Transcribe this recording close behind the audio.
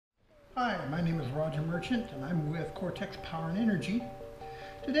Hi, my name is Roger Merchant and I'm with Cortex Power and Energy.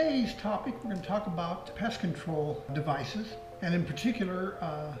 Today's topic, we're going to talk about pest control devices and in particular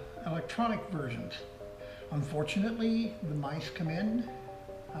electronic versions. Unfortunately, the mice come in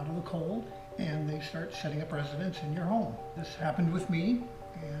out of the cold and they start setting up residence in your home. This happened with me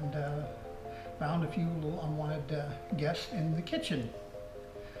and found a few little unwanted guests in the kitchen.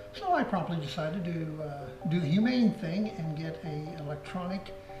 So I promptly decided to do the humane thing and get an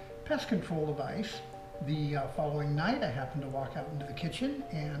electronic pest control device. The following night I happened to walk out into the kitchen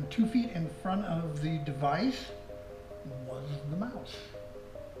and 2 feet in front of the device was the mouse.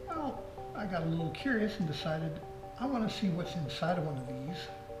 Well, I got a little curious and decided I want to see what's inside of one of these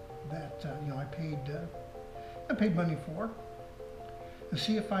that I paid money for, to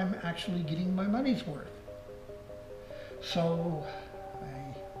see if I'm actually getting my money's worth. So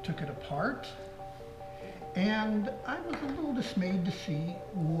I took it apart and I was a little dismayed to see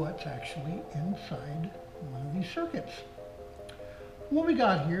what's actually inside one of these circuits. What we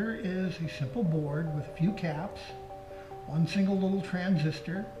got here is a simple board with a few caps, one single little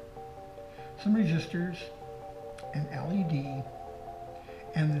transistor, some resistors, an LED,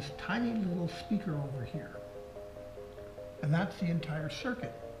 and this tiny little speaker over here. And that's the entire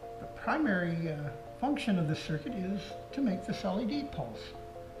circuit. The primary function of this circuit is to make this LED pulse.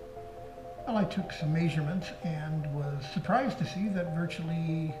 Well, I took some measurements and was surprised to see that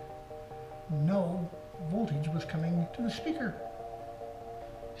virtually no voltage was coming to the speaker.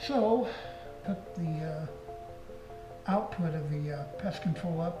 So, took the output of the pest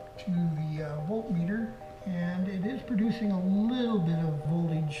control up to the voltmeter, and it is producing a little bit of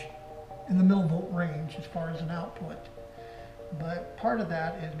voltage in the millivolt range as far as an output. But part of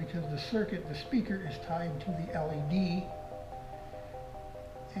that is because the circuit, the speaker, is tied to the LED,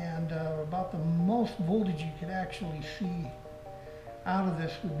 and about the most voltage you could actually see out of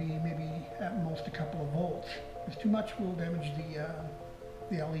this would be maybe at most a couple of volts. Because too much will damage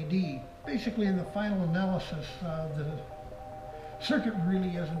the LED. Basically, in the final analysis, the circuit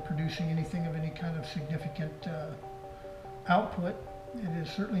really isn't producing anything of any kind of significant output. It is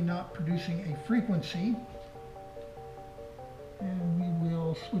certainly not producing a frequency. And we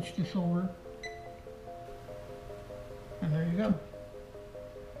will switch this over. And there you go.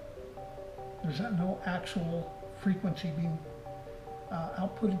 There's no actual frequency being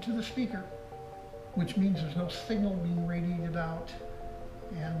outputted to the speaker, which means there's no signal being radiated out,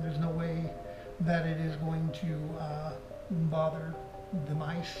 and there's no way that it is going to bother the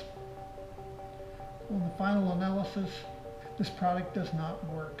mice. So in the final analysis, this product does not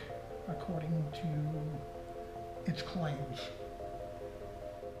work according to its claims.